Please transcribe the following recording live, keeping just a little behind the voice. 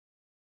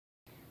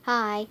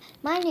Hi,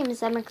 my name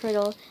is Emma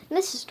Criddle, and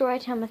this is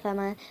Storytime with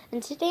Emma,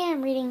 and today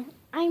I'm reading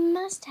I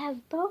Must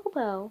Have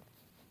Bobo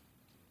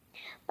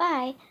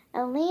by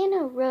Eileen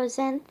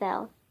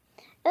Rosenthal,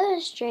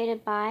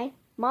 illustrated by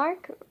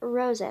Marc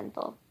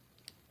Rosenthal.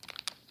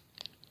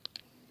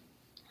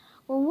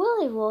 When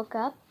Willie woke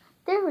up,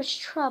 there was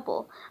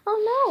trouble.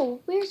 Oh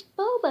no, where's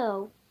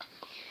Bobo?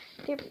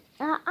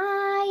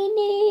 I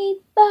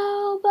need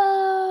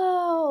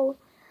Bobo!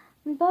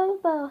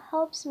 Bobo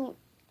helps me.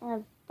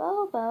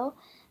 Bobo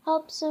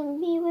helps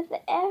me with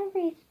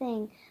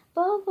everything.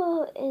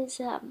 Bobo is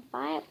that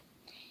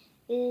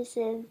a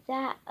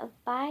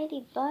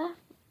bitey bug?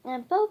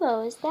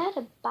 Bobo, is that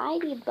a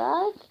bitey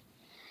bug?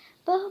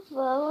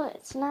 Bobo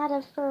is not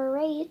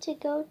afraid to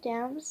go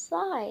down the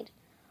slide.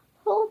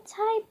 Hold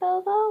tight,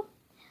 Bobo.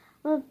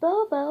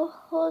 Bobo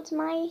holds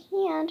my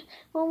hand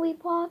when we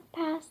walk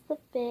past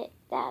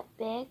that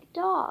big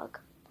dog.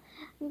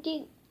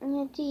 Do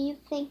you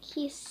think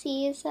he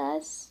sees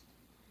us?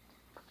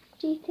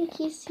 Do you think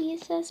he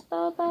sees us,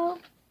 Bobo?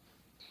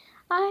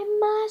 I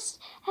must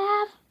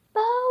have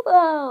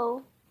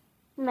Bobo.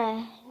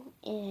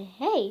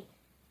 Hey,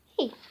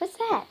 what's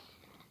that?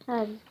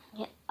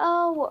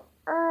 Oh,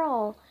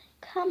 Earl,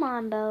 come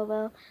on,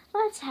 Bobo.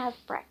 Let's have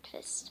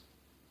breakfast.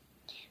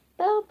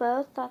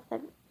 Bobo thought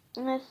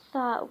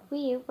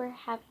we were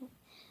having.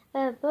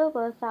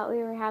 Bobo thought we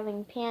were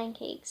having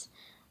pancakes.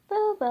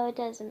 Bobo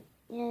doesn't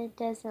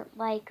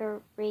like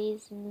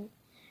raisins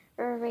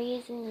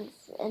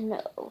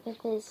and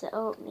with his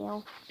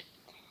oatmeal.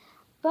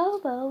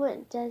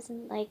 Bobo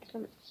doesn't like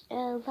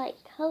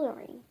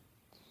coloring.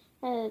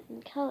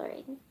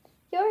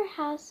 Your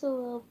house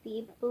will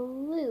be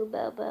blue,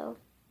 Bobo.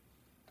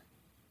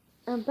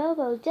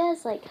 Bobo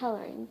does like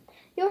coloring.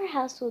 Your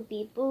house will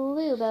be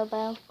blue,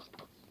 Bobo.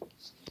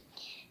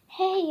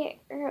 Hey,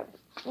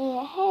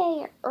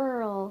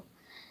 Earl.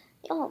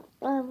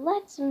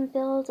 Let's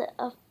build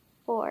a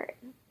fort.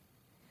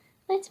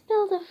 Let's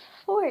build a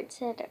fort,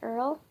 said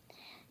Earl.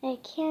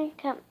 It can't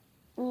come,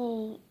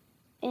 and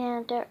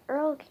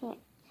Earl can't.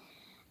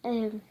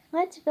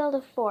 Let's build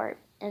a fort,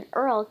 and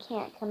Earl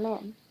can't come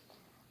in.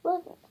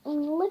 Look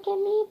at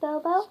me,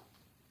 Bobo.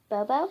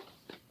 Bobo.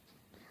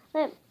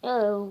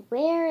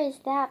 Where is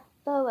that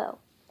Bobo?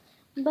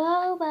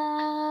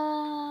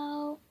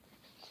 Bobo.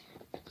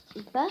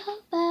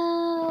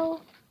 Bobo.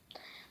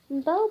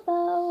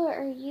 Bobo,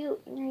 are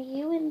you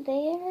in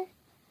there?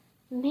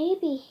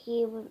 Maybe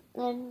he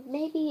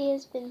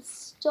has been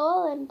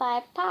stolen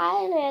by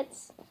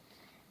pirates.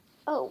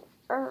 Oh,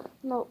 or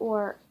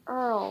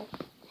Earl.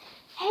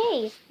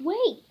 Hey,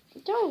 wait!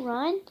 Don't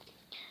run.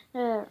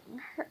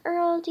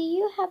 Earl, do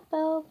you have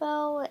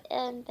Bobo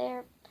in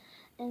there?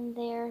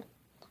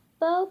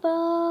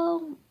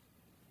 Bobo.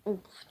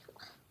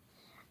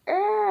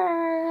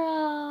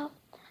 Earl.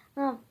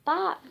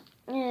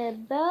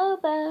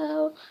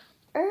 Bobo.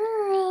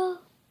 Earl.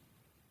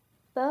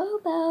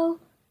 Bobo.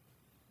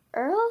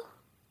 Earl?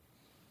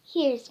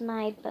 Here's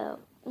my Bobo.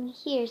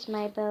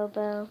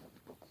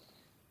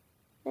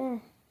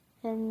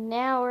 And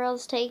now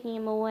Earl's taking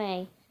him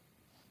away.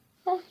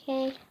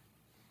 Okay.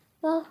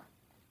 Well,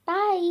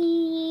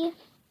 bye.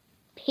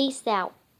 Peace out.